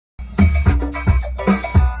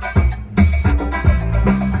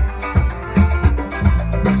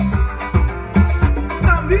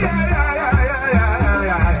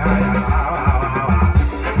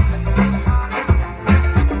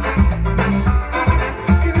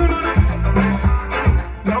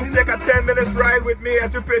minutes ride with me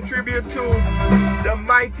as we pay tribute to the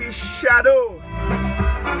mighty Shadow.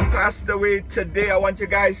 Passed away today. I want you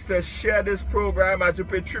guys to share this program as we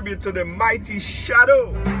pay tribute to the mighty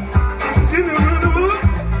Shadow.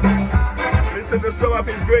 Listen to some of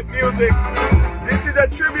his great music. This is a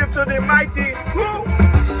tribute to the mighty who?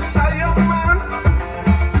 A young man.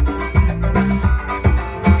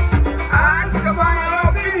 Ask about your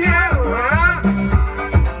opinion, huh?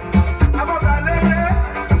 About that lady.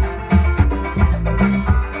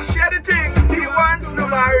 Share the thing. He wants to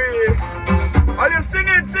marry. Oh, you sing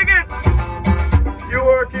it, sing it. You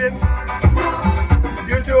working?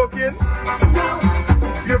 You joking?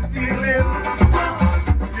 You stealing?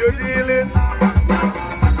 You dealing?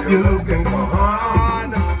 You looking for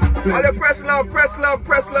fun? All the press love, press love,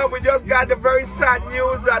 press love. We just got the very sad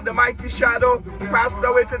news that the mighty Shadow passed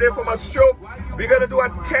away today from a stroke. We're gonna do a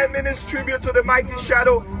 10-minute tribute to the mighty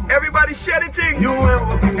Shadow. Everybody share the thing.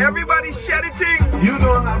 Everybody share the thing. You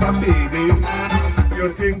don't have a baby.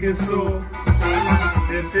 You think it's so?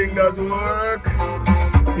 You think doesn't work?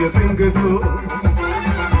 You think it's so?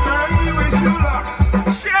 I wish you luck.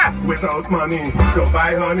 Share. Without money to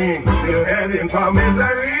buy honey, you're heading for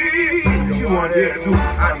misery. You want here to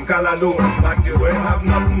and Calado, but you don't have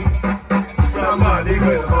nothing. Somebody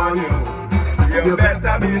will harm you. You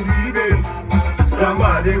better believe it.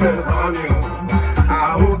 Somebody will harm you.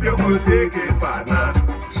 I hope you will take it, partner.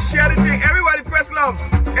 Share the thing. Everybody press love.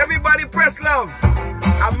 Everybody press love.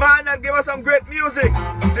 A man that gave us some great music.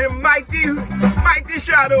 The mighty, mighty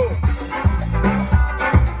Shadow.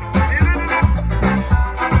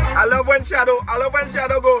 I love when Shadow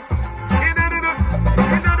go.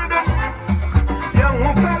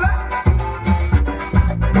 Young fella,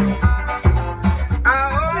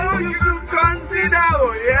 oh, you should consider,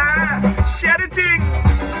 oh yeah. Share the thing.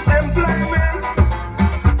 Employment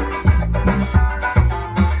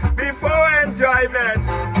before enjoyment.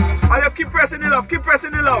 Oh, keep pressing the love, keep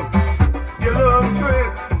pressing the love. you love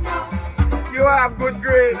trade. You have good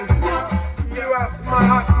grade. You have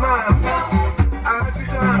smart man.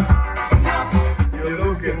 You're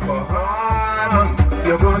looking for hard.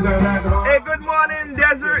 You're going to that home. Hey, good morning,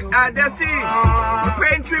 Desi. We're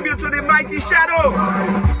paying tribute to the mighty Shadow.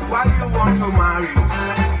 Why you want to marry?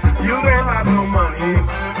 You will have no money.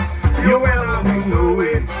 You will have no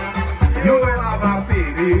way. You will have a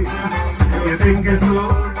baby. You think it's so?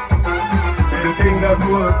 You think that's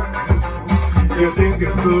work? You think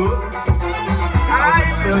it's so? I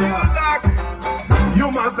wish you luck. You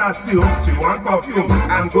must assume she want perfume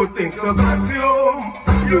and good things to consume.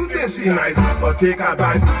 You say she nice, but take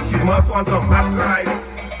advice. She must want some hot rice.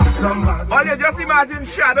 Oh, you just imagine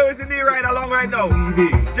Shadow is in the ride along right now.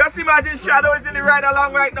 Just imagine Shadow is in the ride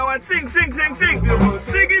along right now and sing, sing, sing, sing.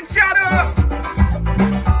 Sing it, Shadow.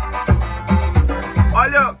 Oh,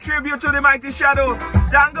 look, tribute to the mighty Shadow.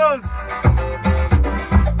 Dangles.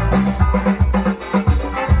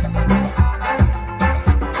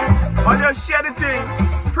 Oh, just share the thing.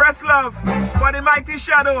 Press love for the mighty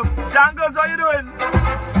Shadow. Dangles, how you doing?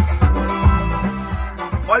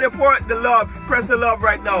 All you pour the love, press the love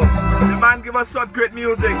right now. The man give us such great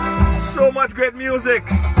music, so much great music.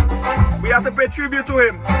 We have to pay tribute to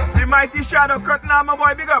him. The mighty Shadow, Curtin my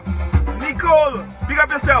boy, big up. Nicole, big up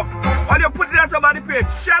yourself. All you put it on somebody's page.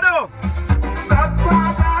 Shadow.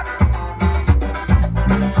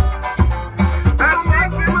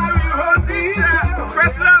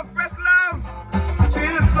 Press love, press love. She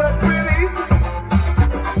is so pretty.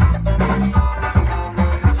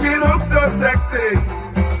 She looks so sexy.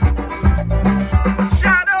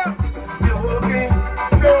 Shadow. You're walking,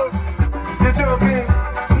 no. You're joking,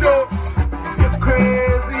 no. You're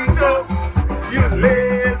crazy, no. You're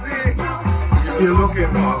lazy. You're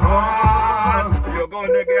looking for harm. You're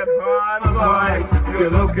gonna get hard, Boy, you're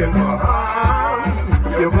looking for harm.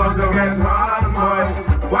 You're gonna get harm, boy.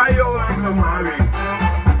 Why you want to marry?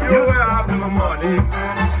 You will have no money.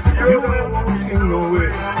 You will walking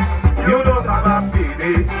nowhere. You don't have a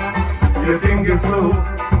baby. You think it's so?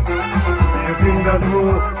 You think that's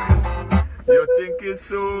work? You think it's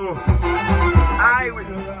so?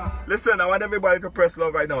 Listen, I want everybody to press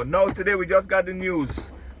love right now. Now, today we just got the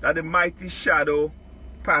news that the mighty Shadow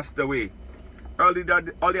passed away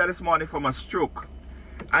earlier this morning from a stroke.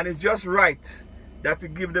 And it's just right that we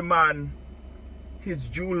give the man his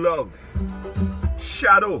due love.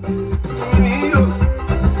 Shadow.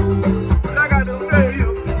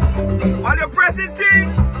 All your pressing thing.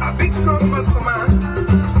 A big strong muscle man.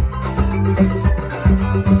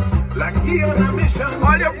 Like he on a mission.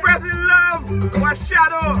 All your pressing love. For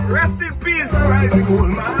Shadow. Rest in peace. Rising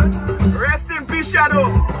old man. Rest in peace, Shadow.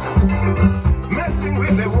 Messing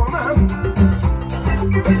with a woman.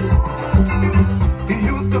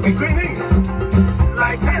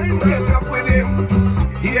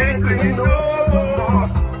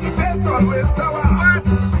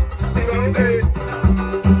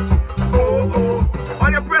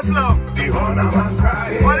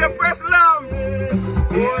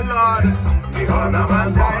 honor man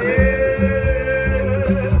dying.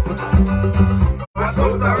 What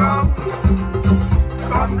goes around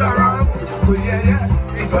comes around. Oh yeah, yeah.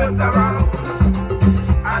 It goes around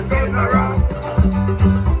and came around.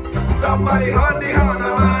 Somebody on the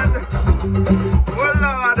honor man. Oh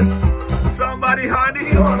Lord. Somebody on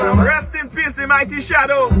the honor man. Rest in peace, the mighty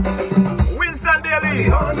shadow. Winston Bailey.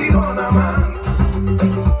 On the honor man.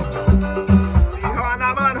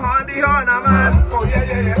 The honor man. Oh yeah,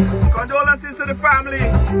 yeah, yeah. Condolences to the family.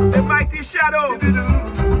 The mighty shadow.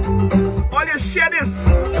 All you share this.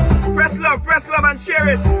 Press love and share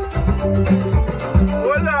it.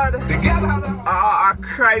 Oh Lord. I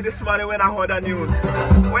cried this morning when I heard the news.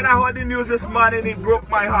 When I heard the news this morning, it broke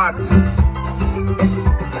my heart.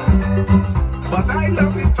 But I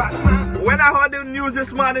love it, Batman. When I heard the news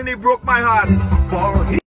this morning, it broke my heart. For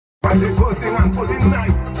he was the cursing and pulling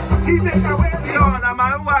knife. He take away the honor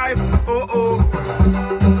my wife. Oh oh.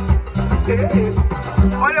 Hey.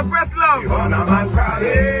 On your press love. The honor man crying.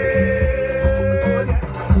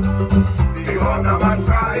 The honor man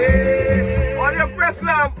crying. On your press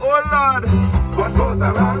love. Oh Lord. What goes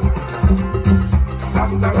around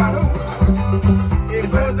comes around.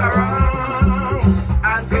 It goes around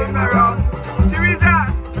and came around. Teresa,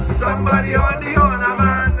 somebody on the honor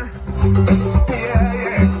man. Yeah,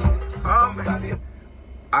 yeah.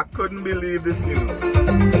 I couldn't believe this news.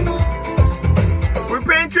 We're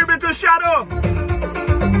paying tribute to Shadow,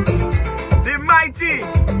 the mighty.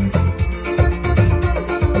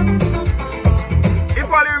 If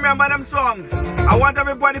all you remember them songs, I want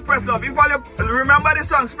everybody press love. If all you remember the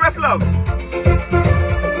songs, press love.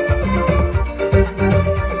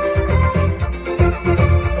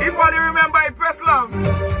 If all you remember it, press love.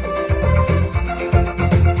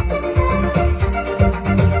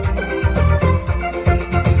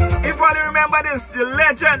 The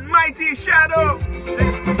legend, mighty shadow.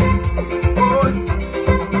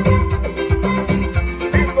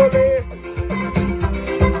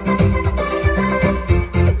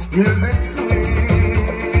 Music sweet,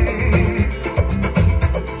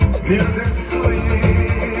 music sweet.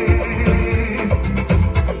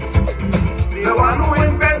 The one who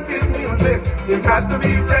invented music, it had to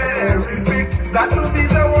be very fit. That would be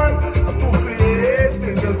the one who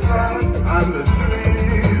created the sun and the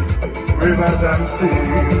trees, rivers and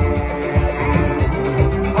seas.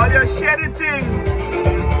 All your shady thing.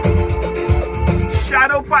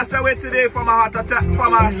 Shadow passed away today from a heart attack,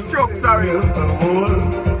 from a stroke, sorry.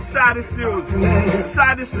 Saddest news.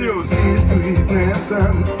 Saddest news. Sweetness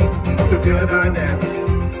and togetherness.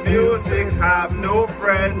 Music have no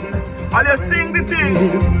friend. All you sing the thing.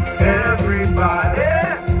 Everybody.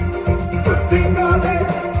 Dingolay.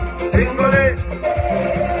 Dingolay.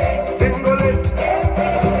 Dingolay.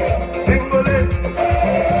 Dingolay.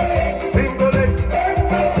 Dingolay.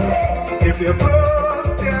 If you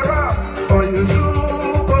post your up or you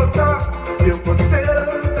superstar, you could still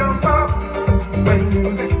jump up when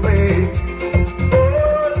music plays.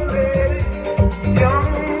 Old lady,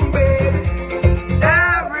 young baby,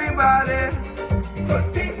 everybody. But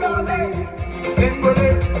Dingolay,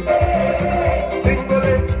 Dingolay,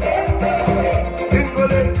 Dingolay,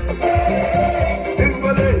 Dingolay,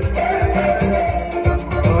 Dingolay.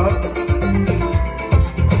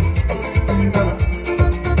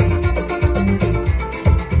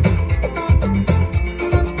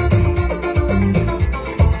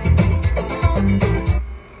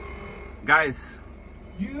 Guys,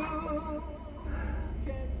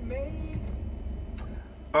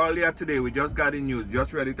 earlier today we just got the news,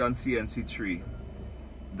 just read it on CNC3,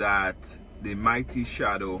 that the mighty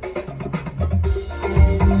Shadow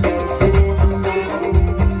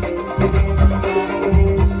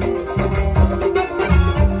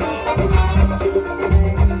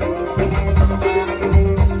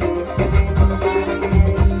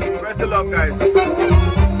press the love, guys.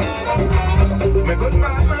 My good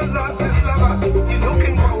man lost his lover. He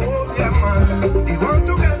looking for hope, yeah man. He want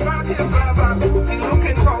to get back his lover. He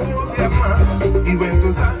looking for hope, yeah man. He went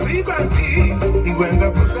to San Vivanti. He went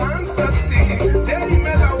up to San Stasi. Then he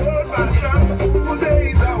met a old version who say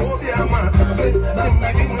he's a hope, yeah man.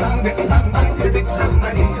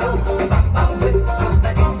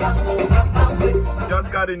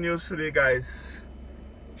 Just got the news today, guys.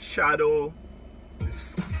 Shadow,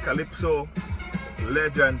 this Calypso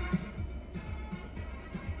legend,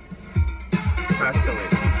 passed away.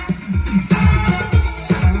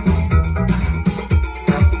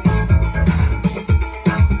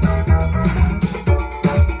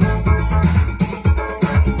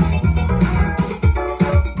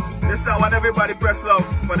 Listen, I want everybody press love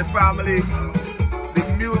for the family, the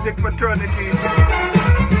music fraternity.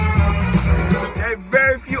 There There are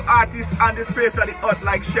very few artists on the space of the earth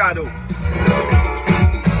like Shadow.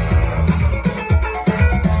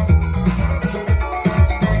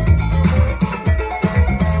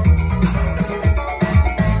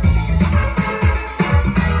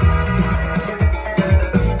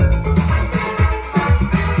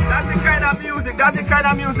 That's the kind of music. That's the kind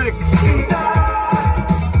of music.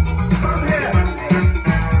 Come here.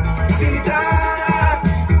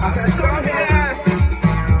 I said, come here.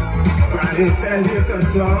 Granny said it's a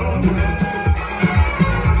tongue.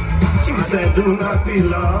 She said do not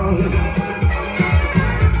belong.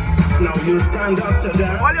 Now you stand up to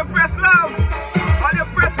them. All you press love. All you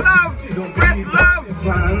press love. Press love.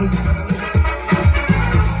 Fans.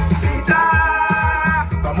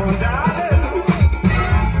 Come on, darling.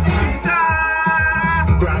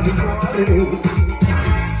 Granny calling.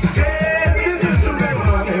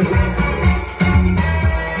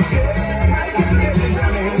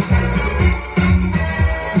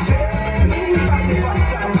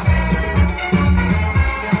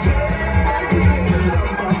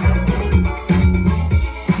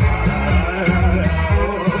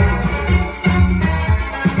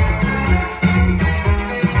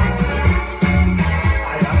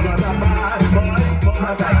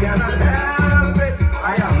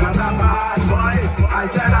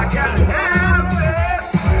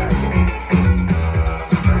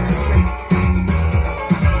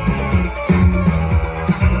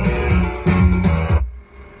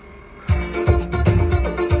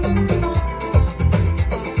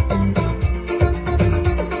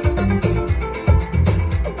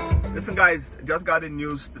 Just got the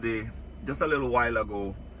news today, just a little while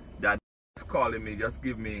ago, that is calling me. Just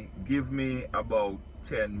give me about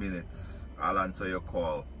 10 minutes. I'll answer your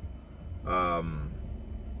call.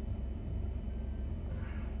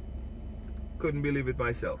 Couldn't believe it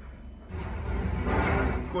myself.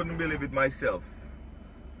 Couldn't believe it myself.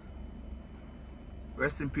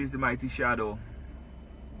 Rest in peace, the mighty Shadow,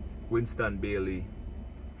 Winston Bailey,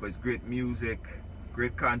 for his great music,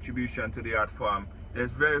 great contribution to the art form.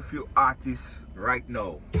 There's very few artists right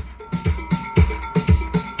now.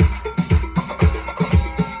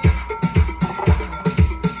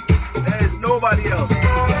 There's nobody else.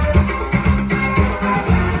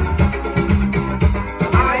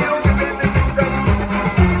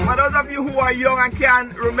 For those of you who are young and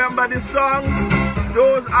can't remember the songs,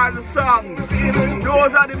 those are the songs.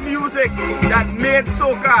 Those are the music that made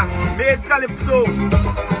soca, made calypso.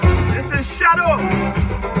 This is Shadow.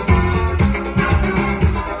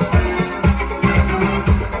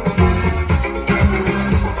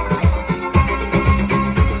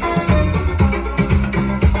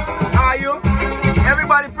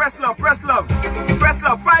 Press love, press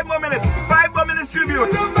love. 5 more minutes, 5 more minutes tribute.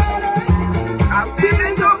 I'm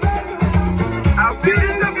feeling good, I'm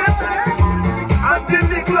feeling together until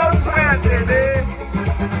the clouds wear, baby.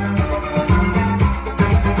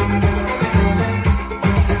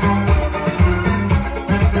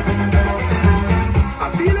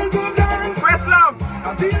 I'm feeling good, girl. Press love,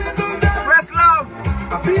 I'm feeling good, girl. Press love,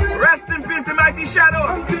 I'm feeling. Rest in peace, the mighty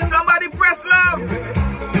Shadow. Somebody press love.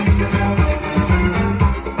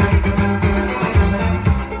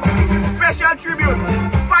 Special tribute,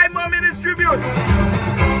 5 more minutes tribute.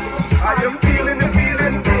 Are you feeling the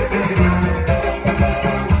feelings, baby?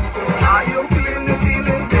 Are you feeling the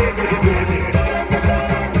feelings, baby?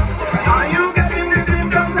 Are you getting the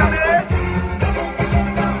symptoms of it?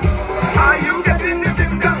 Are you getting the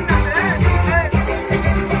symptoms of it?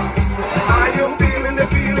 Are you feeling the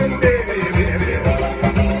feelings, baby?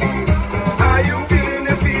 Are you feeling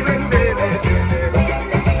the feelings, baby?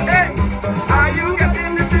 Hey, are you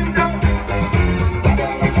getting the symptoms?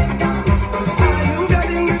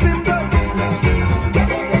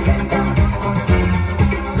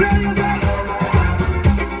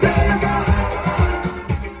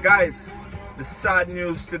 Guys, the sad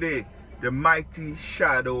news today, the mighty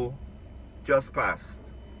Shadow just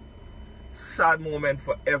passed. Sad moment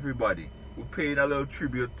for everybody. We're paying a little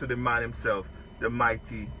tribute to the man himself, the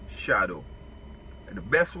mighty Shadow. And the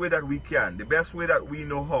best way that we can, the best way that we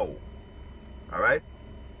know how. Alright?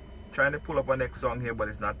 Trying to pull up our next song here, but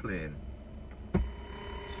it's not playing.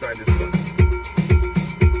 Let's try this one.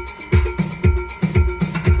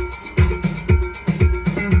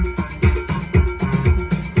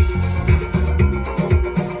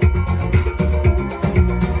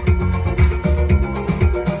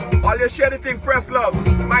 All you share the thing, press love,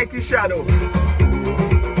 mighty Shadow.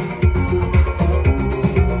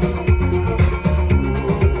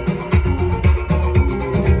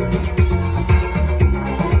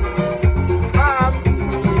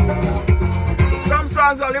 Some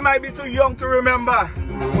songs, well, they might be too young to remember.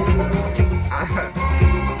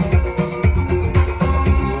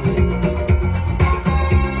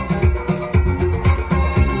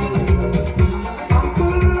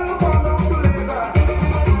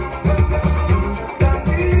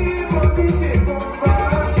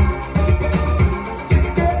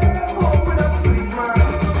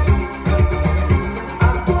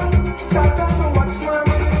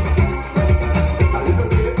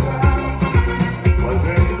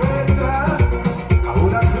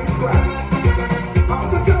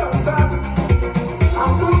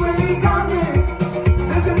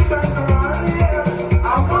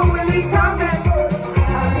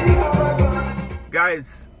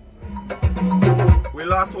 Guys, we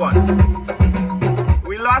lost one.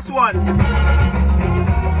 We lost one.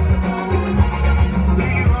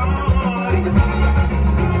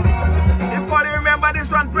 If you remember this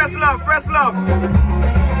one, press love, press love.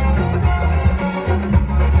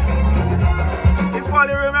 If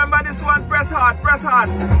you remember this one, press hard, press hard.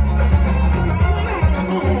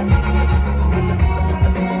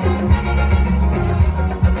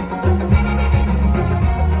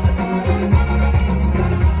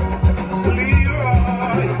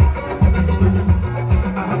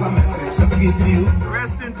 You.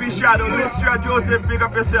 Rest in peace, Shadow. Listra Joseph, pick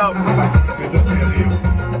up yourself. I have a secret to tell you.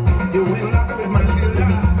 You will not with Matilda.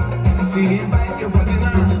 She invite you for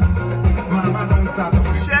dinner. Mama don't start up.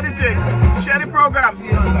 Share the thing. Share the program. She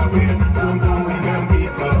on the way. Don't go in them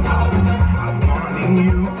people's house. I'm warning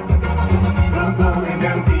you. Don't go in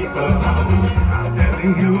them people's house. I'm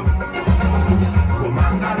telling you.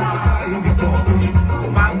 Kumangala in the coffee.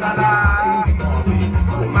 Kumangala in the coffee.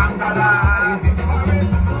 Kumangala in the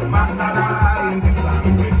forest. Kumangala in the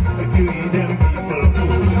sandwich. If you eat them people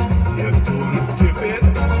food, you're too stupid.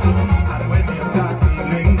 And when you start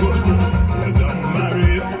feeling good, you're done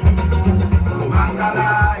married. Kumangala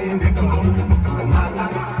in the coffee.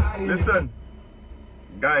 Kumangala in the... Listen,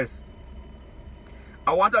 guys.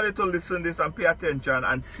 I want you to listen to this and pay attention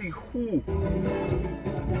and see who.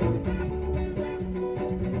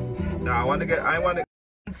 Now I want to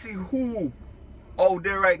see who out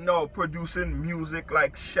there right now producing music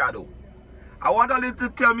like Shadow. I want you to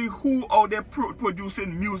tell me who out there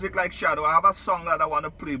producing music like Shadow. I have a song that I want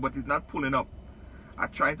to play, but it's not pulling up. I'm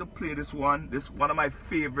trying to play this one. This is one of my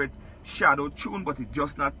favorite Shadow tune, but it's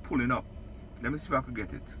just not pulling up. Let me see if I can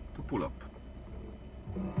get it to pull up.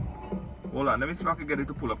 Hold on, let me see if I can get it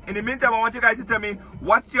to pull up. In the meantime, I want you guys to tell me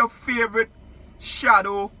what's your favorite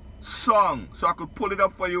Shadow song, so I could pull it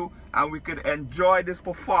up for you and we could enjoy this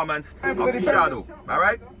performance of Shadow.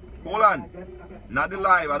 Alright? Hold on. Not the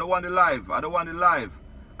live. I don't want the live. I don't want the live.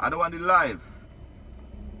 I don't want the live.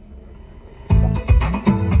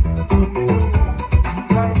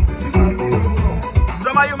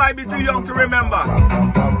 Some of you might be too young to remember.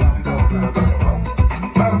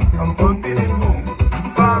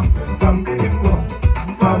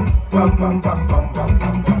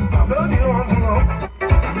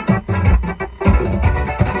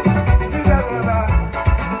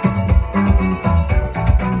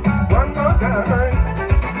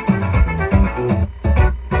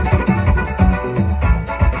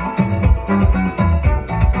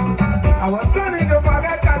 I was planning to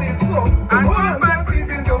forget Calypso and one man is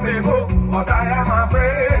in Tobago, but I am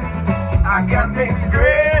afraid I can't make the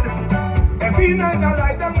grade. Every night I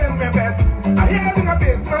lie down in my bed, I hear in a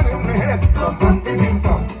basement in my head, bum bum bim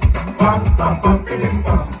bum, bum bum bum bim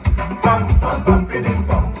bum, bum bum bum bim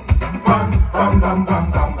bum, bum bum bum bum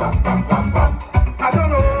bum bum bum bum bum. I don't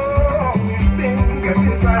know how this thing gets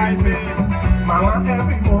inside me. Mama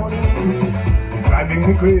every morning is driving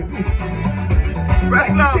me crazy. Press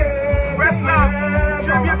love. Press love.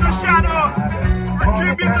 Tribute to Shadow.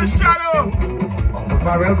 Tribute to Shadow.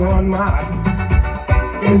 Barrel gone mad.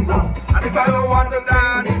 And if I don't want to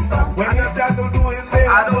dance, when you try to do it, I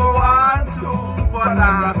don't want to, but I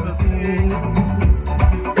have to sing.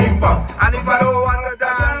 And if I don't want to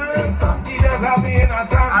dance, he just have me in a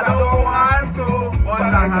trance. I don't want to, but I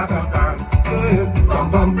have to dance. Bum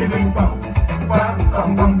bum bidding bum, bum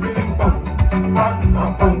bum bum bidding bum, bum bum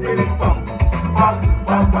bum bidding bum, bum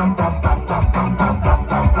bum bum bum bum bum bum bum bum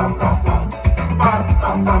bum bum bum, bum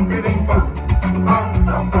bum bum bidding bum, bum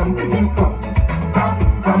bum bum bidding bum, bum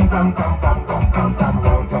bum bum bum bum bum bum bum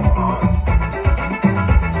bum some hearts.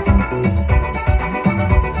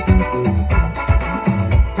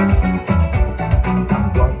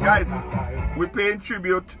 Guys, we're paying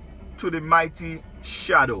tribute to the mighty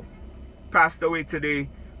Shadow. Passed away today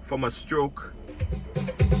from a stroke.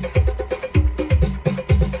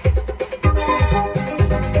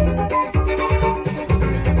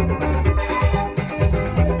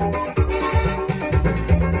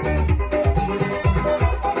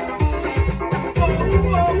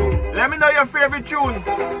 Let me know your favorite tune.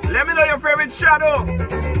 Let me know your favorite Shadow.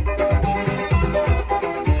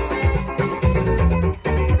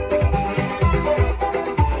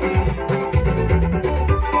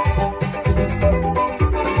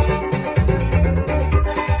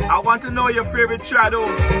 I want to know your favorite Shadow.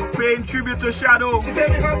 Paying tribute to Shadow. She said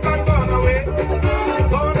my husband gone away,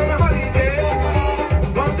 gone on a holiday,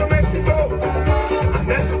 gone to Mexico, and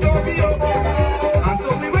then to Tokyo, and so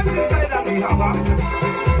we went inside and we hung up,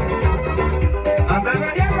 and then I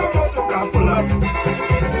hear a motor car pull up,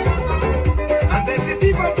 and then she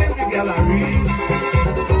deep up in the gallery,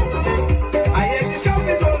 I hear she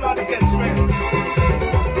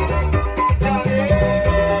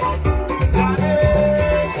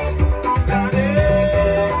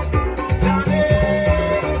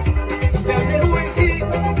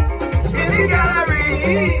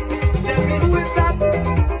Tell me who is that?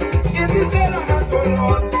 In the cellar has gone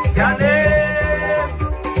on. Janice,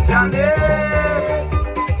 Janice.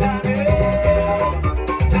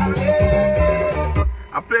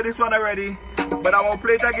 I played this one already, but I won't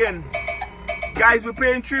play it again. Guys, we're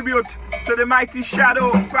paying tribute to the mighty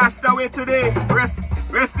Shadow, passed away today. Rest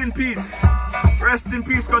in peace. Rest in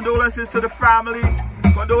peace. Condolences to the family.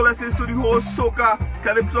 Condolences to the whole soca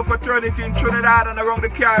Calypso fraternity in Trinidad and around the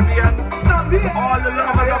Caribbean. All the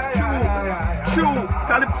lovers of true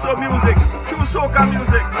Calypso music, true soca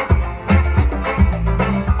music.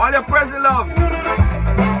 All your present love.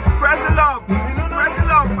 Present love. Present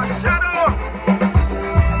love for Shadow.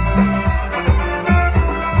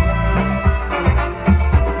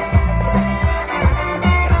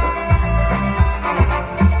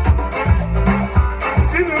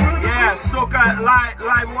 Soca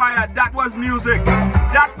live wire, that was music.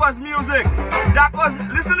 That was music. That was,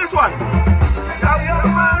 listen to this one.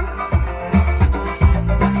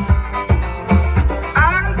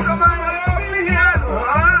 Ask somebody opinion,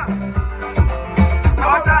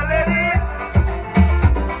 about that lady.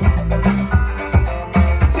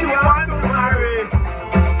 She wants to marry.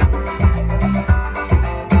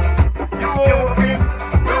 You joking?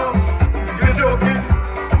 No. You joking?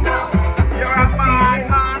 No. You're a man.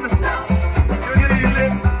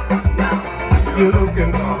 You're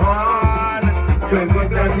looking for on,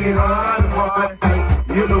 plenty on, boy.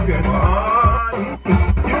 You're looking for on,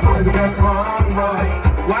 you're going to get on, boy.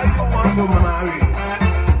 Why you want to marry?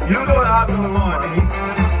 You don't have no money.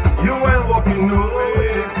 You ain't walking no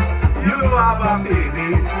way. You don't have a baby.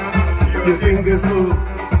 You think it's so.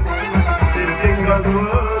 You think it's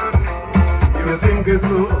work. You think it's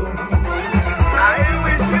so. I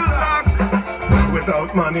wish you luck.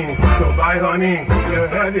 Without money to buy honey, you're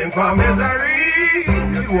heading for misery.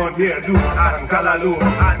 You want here do and Callaloo,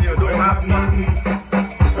 and you don't have nothing.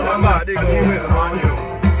 Somebody go on you.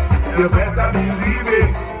 You better believe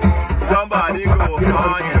it. Somebody go on you.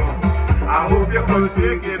 I hope you can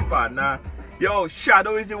take it, partner. Yo,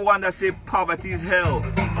 Shadow is the one that say poverty is hell.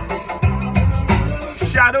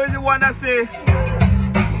 Shadow is the one that say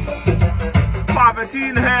poverty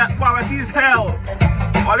is hell.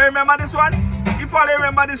 All you remember this one? If all you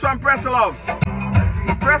remember this one, press love.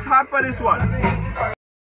 Press hard for this one.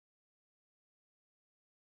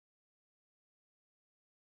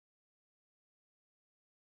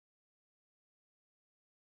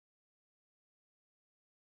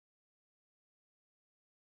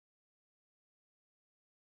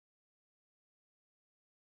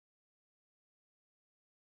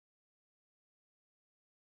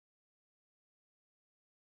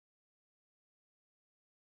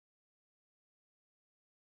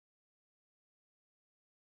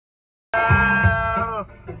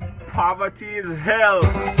 Poverty is hell.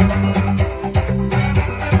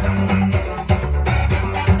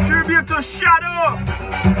 Tribute to Shadow.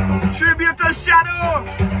 Tribute to Shadow.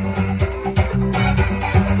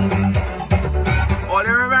 All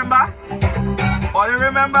you remember? All you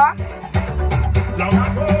remember? Long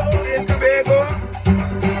ago in Tobago,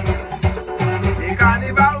 the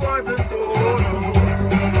carnival wasn't so long.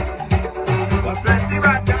 But plenty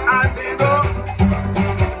rat and bingo.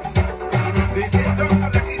 They did not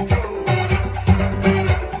collect it too.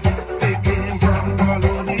 They came from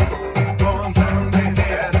Colony, gone down the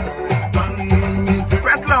head.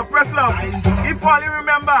 Press love, press love. If all you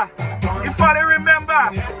remember, if all you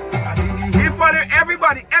remember, if all you,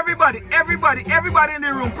 everybody in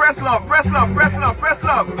the room, press love, press love, press love, press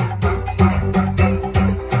love.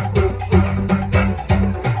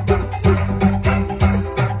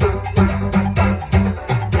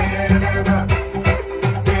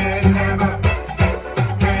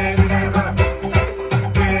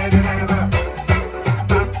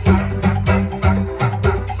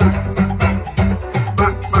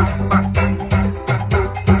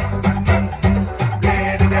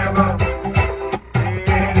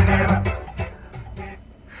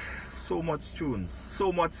 So much tunes,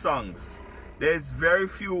 so much songs. There's very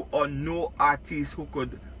few or no artists who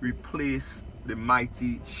could replace the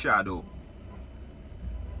mighty Shadow.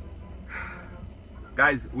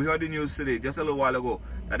 Guys, we heard the news today, just a little while ago,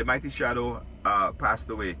 that the mighty Shadow passed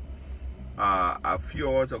away. A few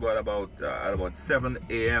hours ago at about 7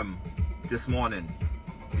 a.m. this morning.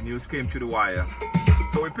 The news came to the wire.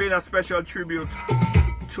 So we're paying a special tribute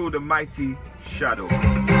to the mighty Shadow.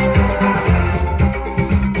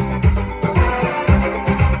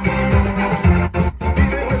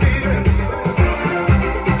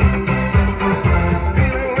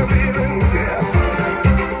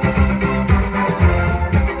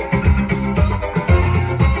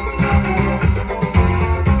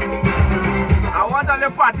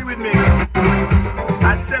 with me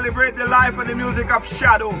and celebrate the life and the music of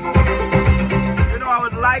Shadow. You know,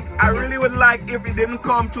 I really would like if he didn't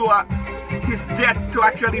come to his death to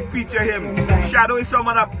actually feature him. Shadow is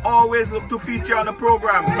someone I've always looked to feature on the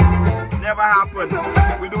program. Never happened.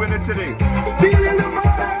 We're doing it today.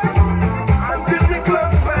 Until the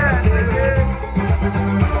club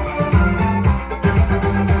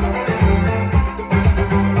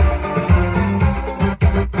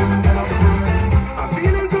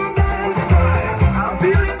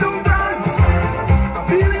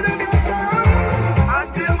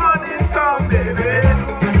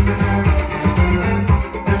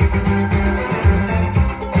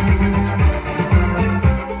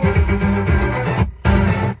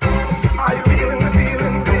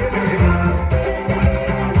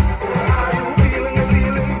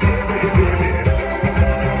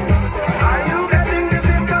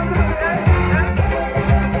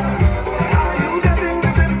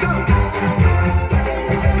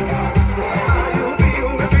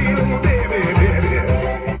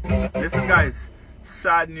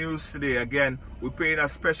sad news today. Again, we're paying a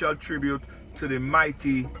special tribute to the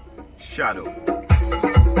mighty Shadow.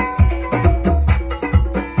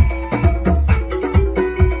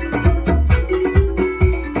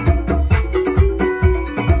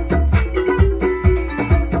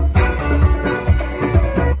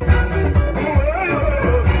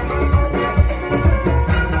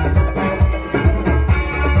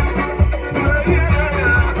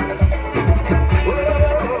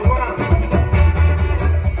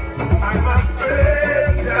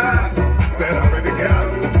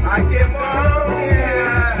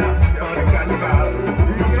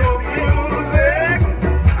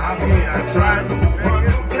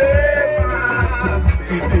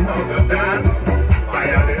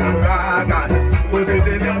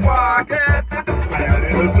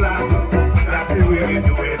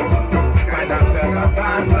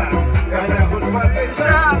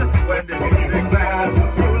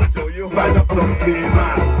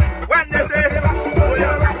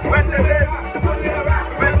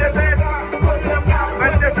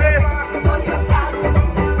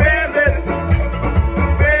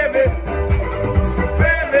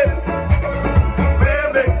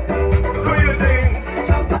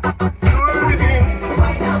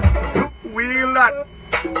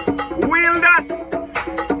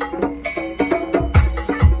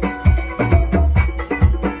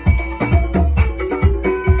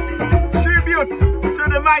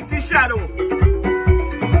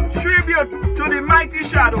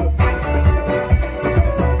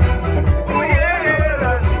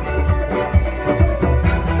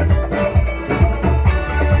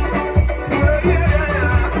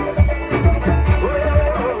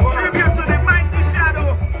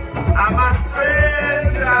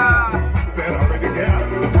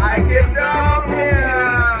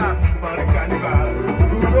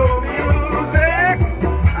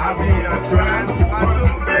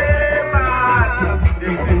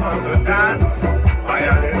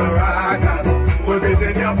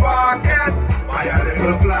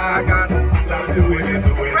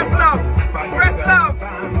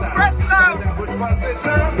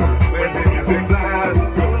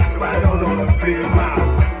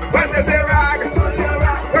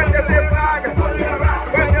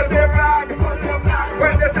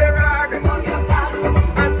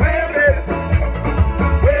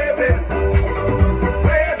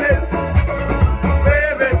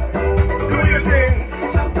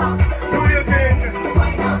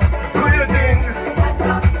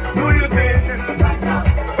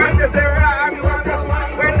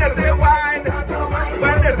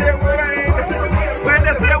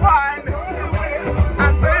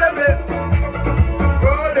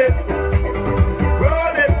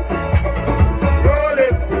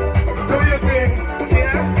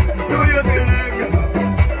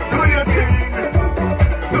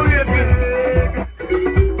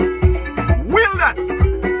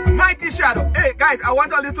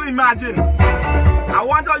 I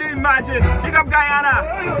want all you imagine. Big up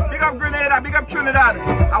Guyana, big up Grenada, big up Trinidad.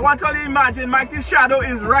 I want all you imagine Mighty Shadow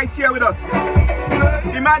is right here with us.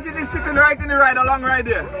 Imagine he's sitting right in the ride along right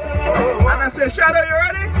there. And I say, Shadow, you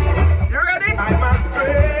ready? You ready? I'm a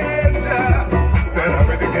stranger. Said I'm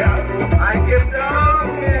ready, girl. I came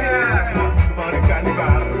down here for the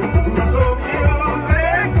carnival. Do some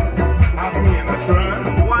music. Have me in a trance.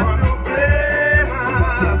 Want to play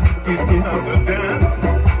mass. Teach me how to dance.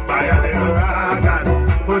 Buy a little rag and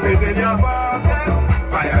put it in your pocket.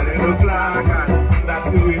 Buy a little flag and that's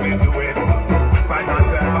the way we do it. Find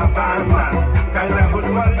yourself a band and kind of good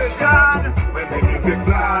position. When the music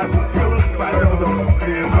blasts, you'll find out how to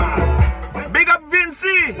play mass. Big up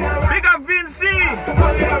Vinci.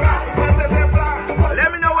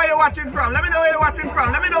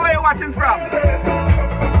 you watching from?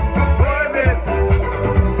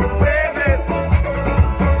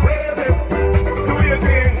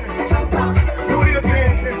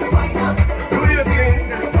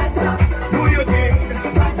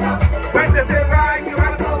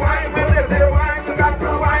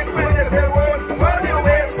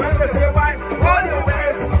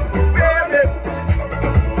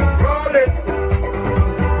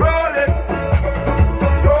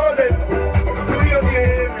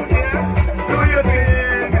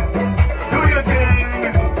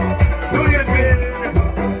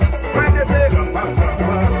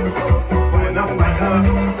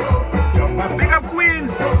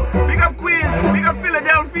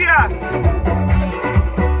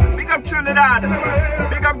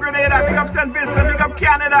 Big up Grenada, big up St. Vincent, big up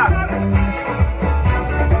Canada.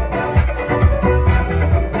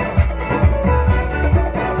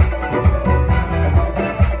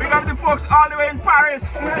 Big up the folks all the way in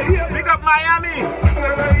Paris. Big up Miami.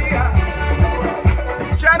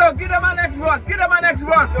 Shadow, give them my next verse, give them my next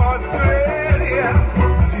verse. Australia.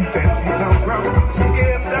 She said she come from, she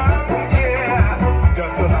came down, yeah.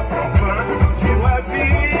 Just to have some fun, she was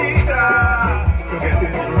eager to get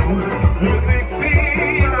it through. Music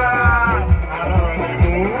fever, I don't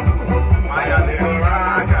move. My little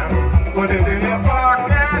rocker, put it in your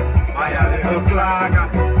pocket. My little flagger,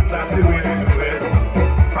 that's the way to do it.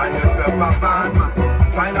 Find yourself a band,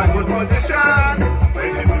 find a good position.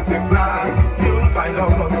 When the music blasts, you'll find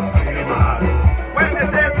out how to famous. When they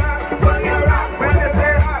say, pull your rock, when they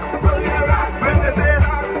say, pull your rock, when they say,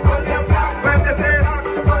 pull your flag, when they say,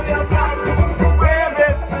 pull your flag, wave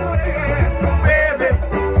it, wave it.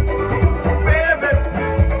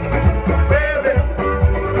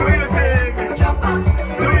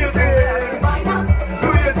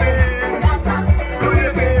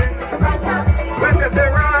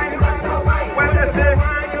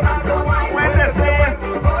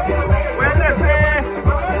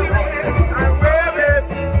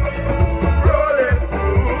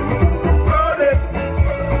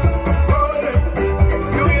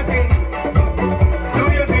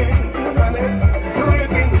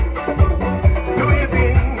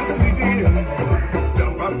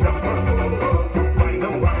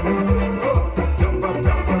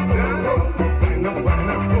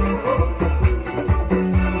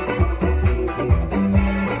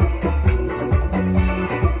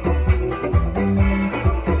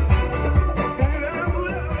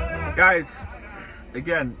 Guys,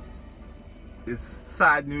 again, it's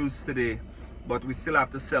sad news today, but we still have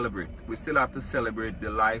to celebrate. We still have to celebrate the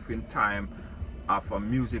life in time of a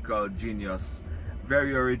musical genius,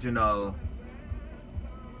 very original,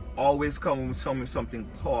 always coming with something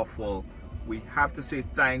powerful. We have to say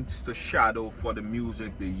thanks to Shadow for the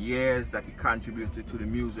music, the years that he contributed to the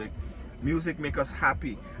music. Music makes us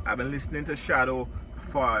happy. I've been listening to Shadow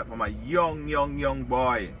from a young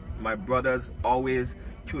boy. My brothers always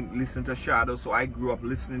listen to Shadow, so I grew up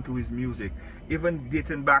listening to his music, even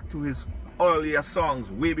dating back to his earlier songs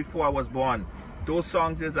way before I was born. Those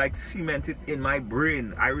songs is like cemented in my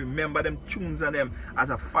brain. I remember them tunes and them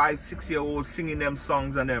as a 5-6-year-old singing them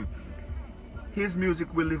songs and them. His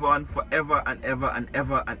music will live on forever and ever and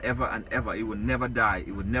ever and ever and ever. It will never die.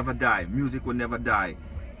 It will never die. Music will never die.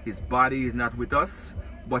 His body is not with us,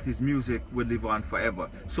 but his music will live on forever.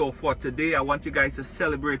 So for today, I want you guys to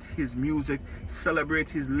celebrate his music, celebrate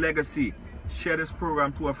his legacy. Share this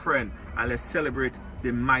program to a friend, and let's celebrate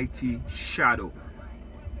the mighty Shadow.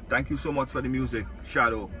 Thank you so much for the music,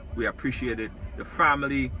 Shadow. We appreciate it. The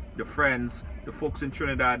family, the friends, the folks in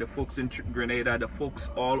Trinidad, the folks in Grenada, the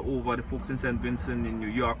folks all over, the folks in St. Vincent, in New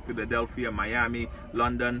York, Philadelphia, Miami,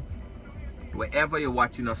 London, wherever you're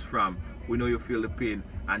watching us from, we know you feel the pain.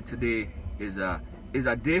 And today is a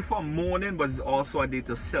day for mourning, but it's also a day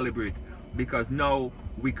to celebrate, because now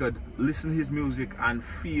we could listen to his music and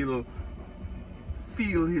feel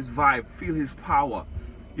his vibe, feel his power.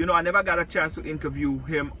 You know, I never got a chance to interview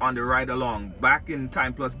him on the ride along. Back in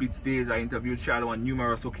Time Plus Beats days, I interviewed Shadow on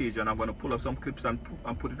numerous occasions. I'm going to pull up some clips and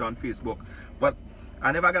put it on Facebook. But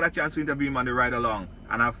I never got a chance to interview him on the ride along.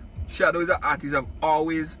 And Shadow is an artist I've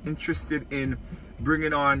always interested in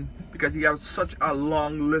bringing on, because he has such a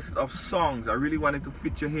long list of songs. I really wanted to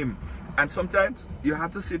feature him. And sometimes you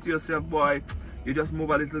have to say to yourself, boy, you just move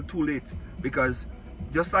a little too late. Because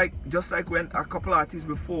just like when a couple artists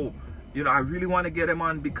before, you know, I really want to get them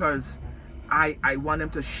on because I want them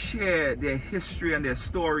to share their history and their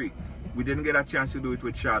story. We didn't get a chance to do it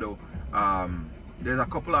with Shadow. There's a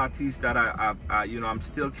couple artists that I'm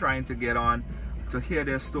still trying to get on to hear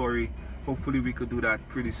their story. Hopefully we could do that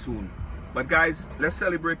pretty soon. But guys, let's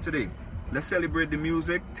celebrate today. Let's celebrate the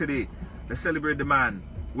music today. Let's celebrate the man.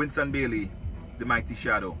 Winston Bailey, the Mighty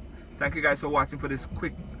Shadow. Thank you guys for watching for this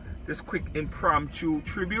quick impromptu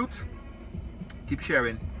tribute. Keep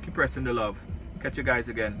sharing, keep pressing the love. Catch you guys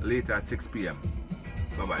again later at 6 p.m.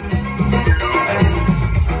 Bye-bye.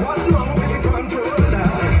 What's wrong with the controller?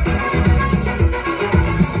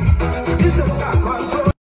 It's about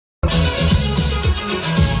control.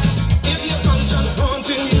 If your conscience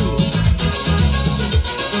haunting you,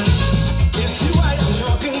 it's you I am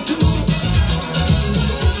talking to.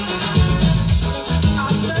 I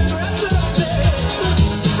spend restless days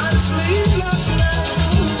and sleepless nights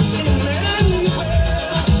in many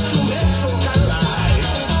ways to make so alive.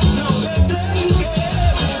 Now they're playing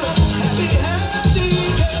games, heavy games,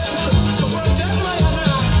 to protect my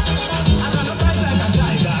honor. I gotta fight like a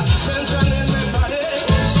tiger. Tension in my body,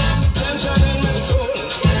 tension in my soul,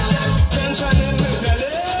 tension in my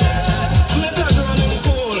belly. My blood running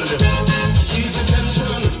cold. Ease the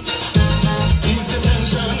tension, ease the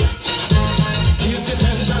tension, ease the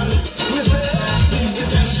tension. We say, ease the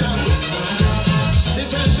tension. The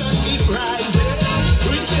tension keep rising,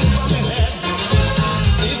 reaching for my head.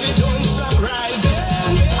 If it don't stop rising,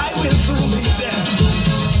 I will soon be dead.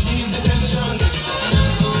 Ease the tension,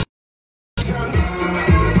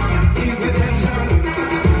 ease the tension,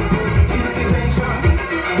 ease the tension.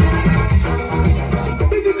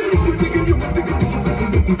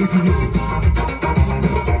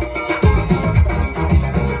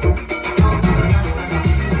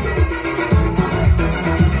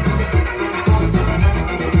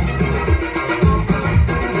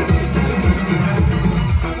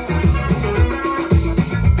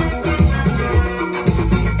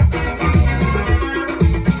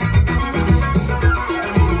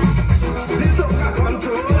 These are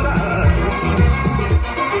controllers,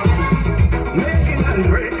 making and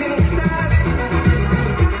breaking stars.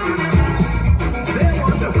 They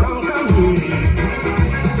want to conquer me,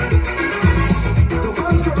 to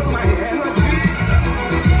control my energy.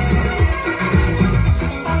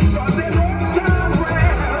 But they know damn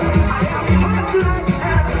well I am hot like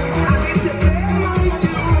hell, and if they play my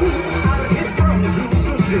tune, I'll hit from June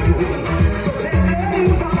to June. So they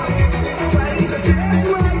ain't boss, trying to change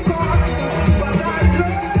my course, but I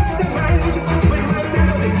blow the mind with my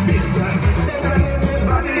melodic beats. Tension in my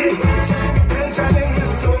body, tension in my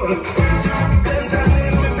soul, tension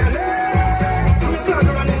in my belly, my blood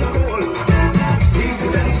running cold. Ease the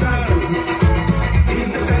tension,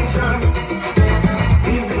 ease the tension,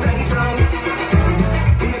 ease the tension,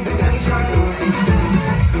 ease the tension.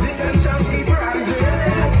 The tension keep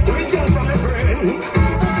rising, reaching for my brain.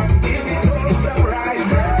 If it don't stop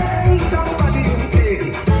rising, somebody in pain.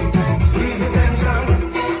 Ease the tension,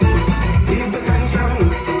 ease the tension,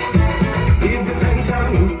 ease the tension,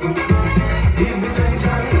 ease the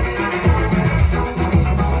tension.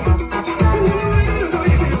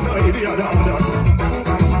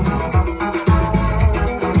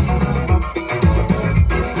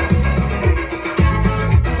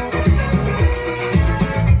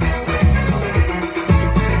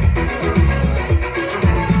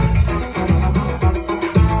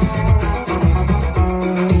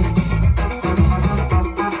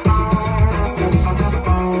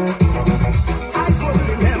 I could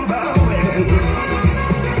remember when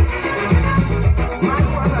my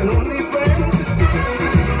one and only friend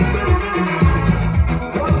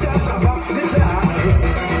was just a box guitar.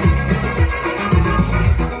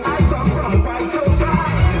 I come from quite so far.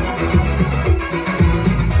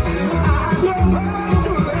 I had no home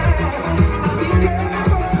to rest. I became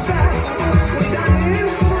possessed with an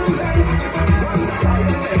instrument, one that I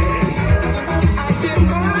made. I did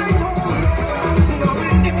my own, no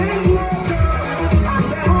it ain't no joke, and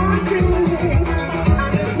they're haunting me,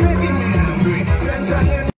 and it's making me angry. Tension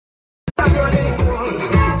in my running cold.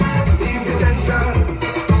 Ease the tension,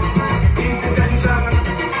 ease the tension,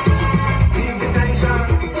 ease the tension,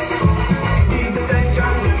 ease the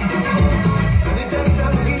tension. The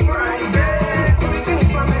tension keep rising, reaching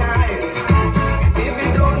for my eye. If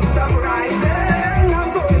it don't stop rising, I'm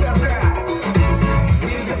going to cry.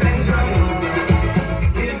 Ease the tension,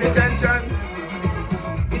 ease the tension.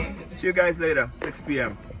 See you guys later, 6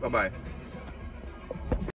 p.m. Bye-bye.